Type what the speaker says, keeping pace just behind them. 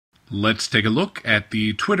Let's take a look at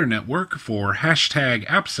the Twitter network for hashtag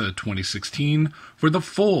APSA 2016 for the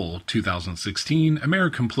full 2016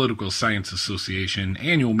 American Political Science Association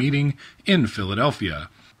annual meeting in Philadelphia.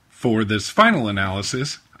 For this final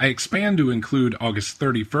analysis, I expand to include August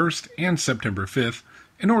 31st and September 5th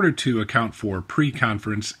in order to account for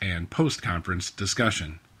pre-conference and post-conference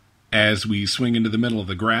discussion. As we swing into the middle of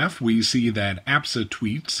the graph, we see that APSA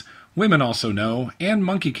tweets, Women Also Know, and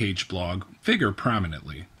Monkey Cage blog figure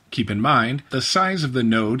prominently. Keep in mind, the size of the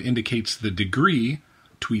node indicates the degree,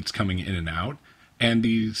 tweets coming in and out, and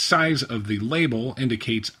the size of the label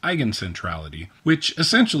indicates eigencentrality, which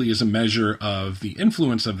essentially is a measure of the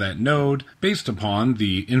influence of that node based upon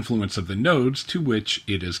the influence of the nodes to which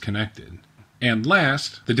it is connected. And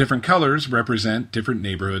last, the different colors represent different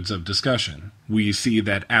neighborhoods of discussion. We see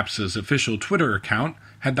that APSA's official Twitter account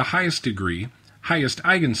had the highest degree, highest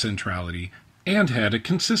eigencentrality, and had a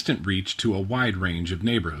consistent reach to a wide range of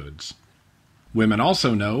neighborhoods. Women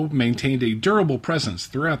Also Know maintained a durable presence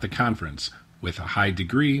throughout the conference, with a high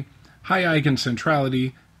degree, high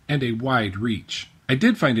eigencentrality, and a wide reach. I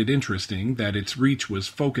did find it interesting that its reach was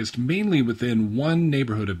focused mainly within one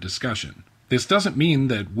neighborhood of discussion. This doesn't mean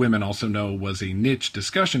that Women Also Know was a niche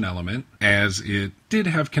discussion element, as it did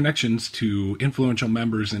have connections to influential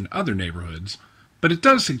members in other neighborhoods, but it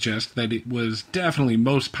does suggest that it was definitely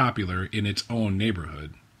most popular in its own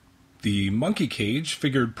neighborhood. The Monkey Cage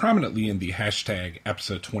figured prominently in the hashtag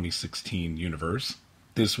APSA 2016 universe.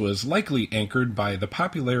 This was likely anchored by the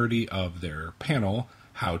popularity of their panel,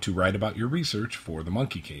 How to Write About Your Research for the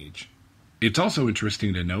Monkey Cage. It's also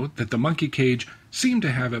interesting to note that the Monkey Cage seemed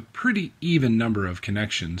to have a pretty even number of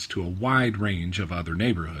connections to a wide range of other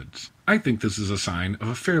neighborhoods. I think this is a sign of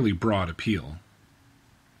a fairly broad appeal.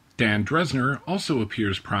 Dan Dresner also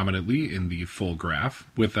appears prominently in the full graph,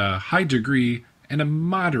 with a high degree and a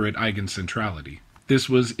moderate eigencentrality. This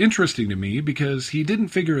was interesting to me because he didn't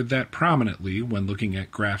figure that prominently when looking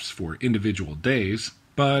at graphs for individual days,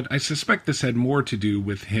 but I suspect this had more to do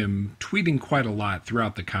with him tweeting quite a lot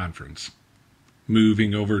throughout the conference.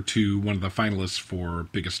 Moving over to one of the finalists for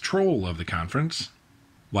Biggest Troll of the conference.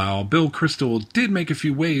 While Bill Kristol did make a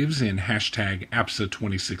few waves in hashtag APSA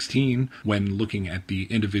 2016 when looking at the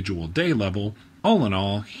individual day level, all in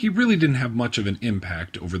all, he really didn't have much of an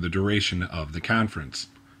impact over the duration of the conference.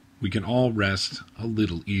 We can all rest a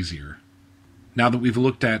little easier. Now that we've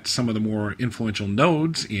looked at some of the more influential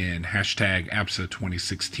nodes in hashtag APSA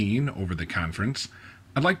 2016 over the conference,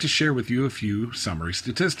 I'd like to share with you a few summary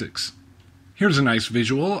statistics. Here's a nice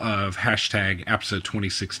visual of hashtag APSA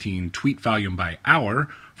 2016 tweet volume by hour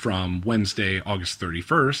from Wednesday, August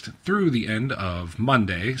 31st through the end of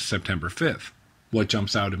Monday, September 5th. What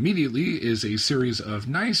jumps out immediately is a series of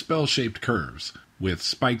nice bell-shaped curves, with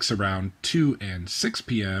spikes around 2 and 6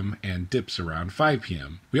 p.m. and dips around 5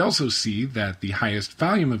 p.m. We also see that the highest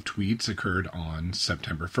volume of tweets occurred on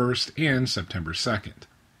September 1st and September 2nd.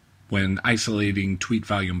 When isolating tweet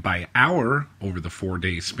volume by hour over the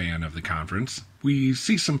 4-day span of the conference, we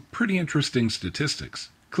see some pretty interesting statistics.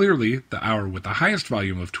 Clearly, the hour with the highest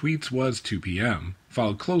volume of tweets was 2 p.m.,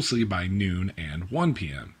 followed closely by noon and 1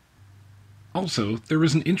 p.m. Also, there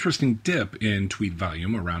was an interesting dip in tweet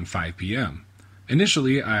volume around 5 p.m.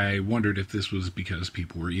 Initially, I wondered if this was because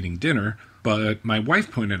people were eating dinner, but my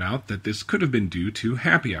wife pointed out that this could have been due to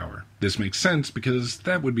happy hour. This makes sense because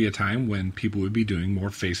that would be a time when people would be doing more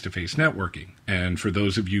face-to-face networking. And for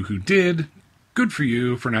those of you who did, good for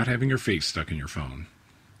you for not having your face stuck in your phone.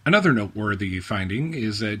 Another noteworthy finding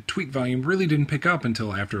is that tweet volume really didn't pick up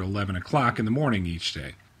until after 11 o'clock in the morning each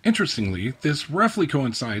day. Interestingly, this roughly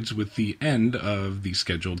coincides with the end of the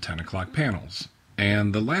scheduled 10 o'clock panels.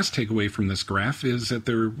 And the last takeaway from this graph is that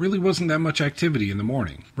there really wasn't that much activity in the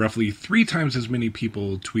morning. Roughly 3 times as many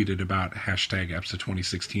people tweeted about hashtag APSA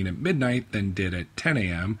 2016 at midnight than did at 10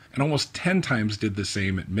 a.m., and almost 10 times did the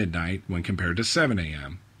same at midnight when compared to 7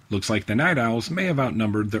 a.m. Looks like the night owls may have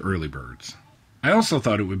outnumbered the early birds. I also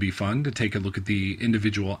thought it would be fun to take a look at the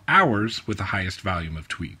individual hours with the highest volume of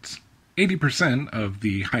tweets. 80% of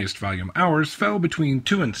the highest volume hours fell between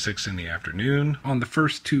 2 and 6 in the afternoon on the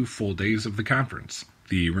first 2 full days of the conference.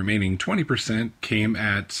 The remaining 20% came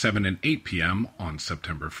at 7 and 8 p.m. on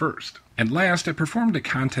September 1st. And last, I performed a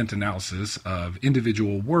content analysis of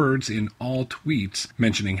individual words in all tweets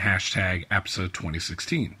mentioning hashtag APSA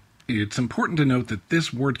 2016. It's important to note that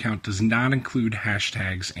this word count does not include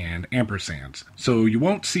hashtags and ampersands, so you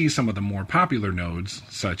won't see some of the more popular nodes,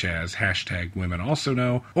 such as hashtag Women Also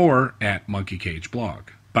Know or @MonkeyCageBlog.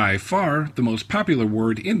 By far, the most popular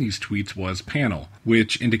word in these tweets was panel,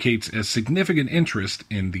 which indicates a significant interest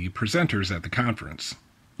in the presenters at the conference.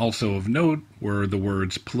 Also of note were the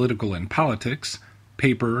words political and politics,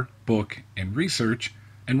 paper, book, and research,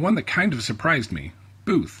 and one that kind of surprised me,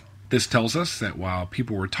 booth. This tells us that while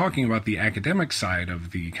people were talking about the academic side of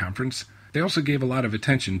the conference, they also gave a lot of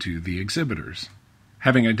attention to the exhibitors.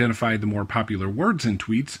 Having identified the more popular words in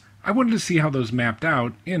tweets, I wanted to see how those mapped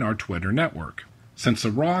out in our Twitter network. Since the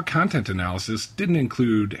raw content analysis didn't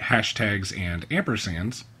include hashtags and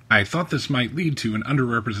ampersands, I thought this might lead to an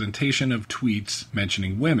underrepresentation of tweets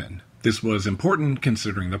mentioning women. This was important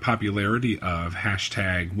considering the popularity of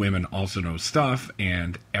hashtag women also know stuff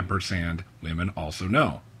and ampersand women also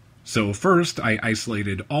know. So first, I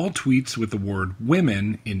isolated all tweets with the word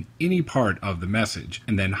women in any part of the message,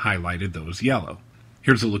 and then highlighted those yellow.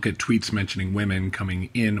 Here's a look at tweets mentioning women coming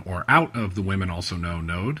in or out of the women also know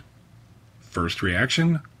node. First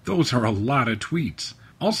reaction, those are a lot of tweets.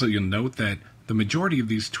 Also, you'll note that the majority of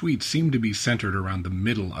these tweets seem to be centered around the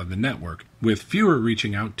middle of the network, with fewer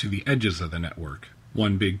reaching out to the edges of the network.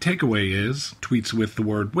 One big takeaway is, tweets with the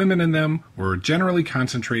word women in them were generally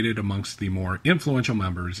concentrated amongst the more influential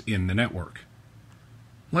members in the network.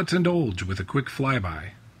 Let's indulge with a quick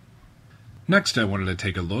flyby. Next, I wanted to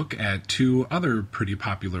take a look at two other pretty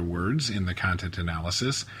popular words in the content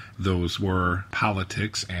analysis. Those were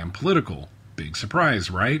politics and political. Big surprise,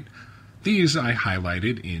 right? These I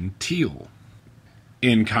highlighted in teal.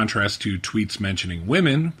 In contrast to tweets mentioning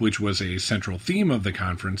women, which was a central theme of the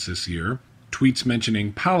conference this year, tweets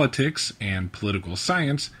mentioning politics and political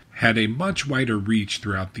science had a much wider reach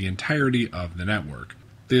throughout the entirety of the network.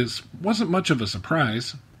 This wasn't much of a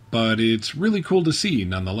surprise, but it's really cool to see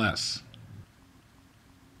nonetheless.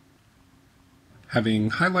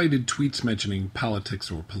 Having highlighted tweets mentioning politics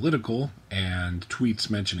or political and tweets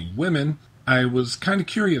mentioning women, I was kind of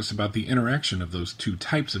curious about the interaction of those two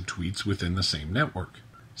types of tweets within the same network.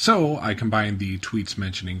 So I combined the tweets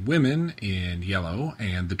mentioning women in yellow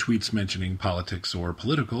and the tweets mentioning politics or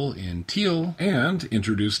political in teal, and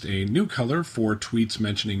introduced a new color for tweets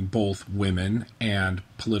mentioning both women and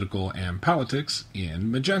political and politics in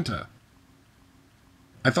magenta.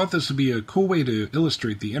 I thought this would be a cool way to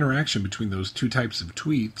illustrate the interaction between those two types of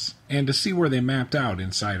tweets and to see where they mapped out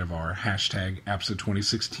inside of our hashtag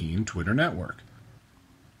APSA2016 Twitter network.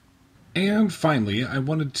 And finally, I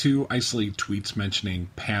wanted to isolate tweets mentioning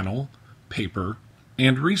panel, paper,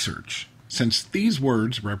 and research. Since these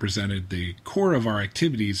words represented the core of our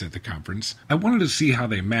activities at the conference, I wanted to see how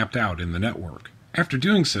they mapped out in the network. After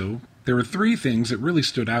doing so, there were three things that really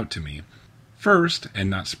stood out to me. First, and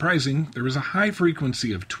not surprising, there was a high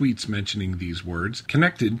frequency of tweets mentioning these words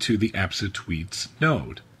connected to the APSA Tweets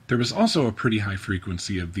node. There was also a pretty high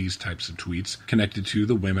frequency of these types of tweets connected to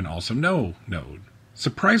the Women Also Know node.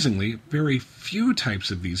 Surprisingly, very few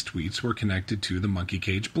types of these tweets were connected to the Monkey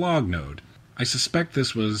Cage blog node. I suspect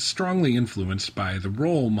this was strongly influenced by the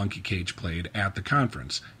role Monkey Cage played at the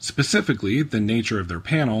conference, specifically the nature of their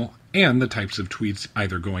panel and the types of tweets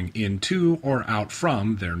either going into or out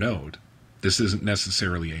from their node. This isn't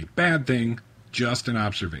necessarily a bad thing, just an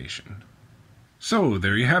observation. So,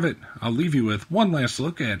 there you have it. I'll leave you with one last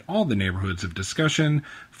look at all the neighborhoods of discussion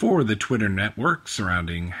for the Twitter network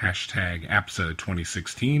surrounding hashtag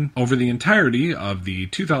APSA2016 over the entirety of the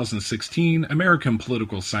 2016 American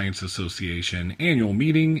Political Science Association annual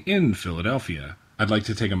meeting in Philadelphia. I'd like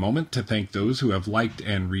to take a moment to thank those who have liked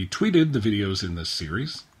and retweeted the videos in this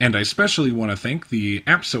series. And I especially want to thank the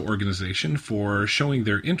APSA organization for showing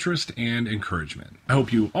their interest and encouragement. I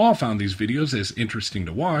hope you all found these videos as interesting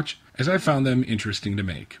to watch as I found them interesting to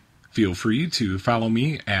make. Feel free to follow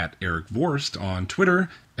me at Eric Vorst on Twitter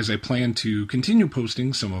as I plan to continue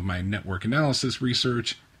posting some of my network analysis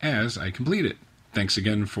research as I complete it. Thanks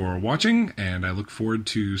again for watching, and I look forward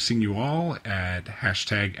to seeing you all at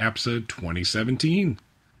hashtag APSA2017.